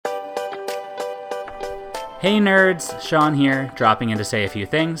Hey nerds, Sean here, dropping in to say a few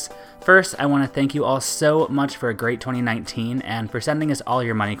things. First, I want to thank you all so much for a great 2019 and for sending us all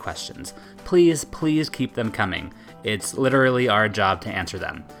your money questions. Please keep them coming. It's literally our job to answer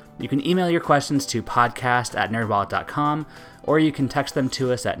them. You can email your questions to podcast@nerdwallet.com, or you can text them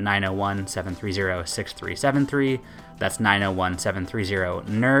to us at 901-730-6373. That's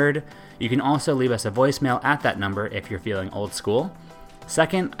 901-730-NERD. You can also leave us a voicemail at that number if you're feeling old school.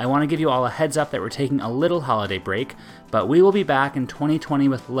 Second, I want to give you all a heads up that we're taking a little holiday break, but we will be back in 2020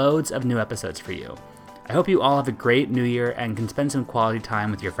 with loads of new episodes for you. I hope you all have a great new year and can spend some quality time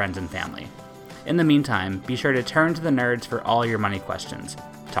with your friends and family. In the meantime, be sure to turn to the nerds for all your money questions.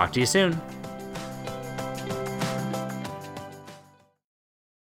 Talk to you soon.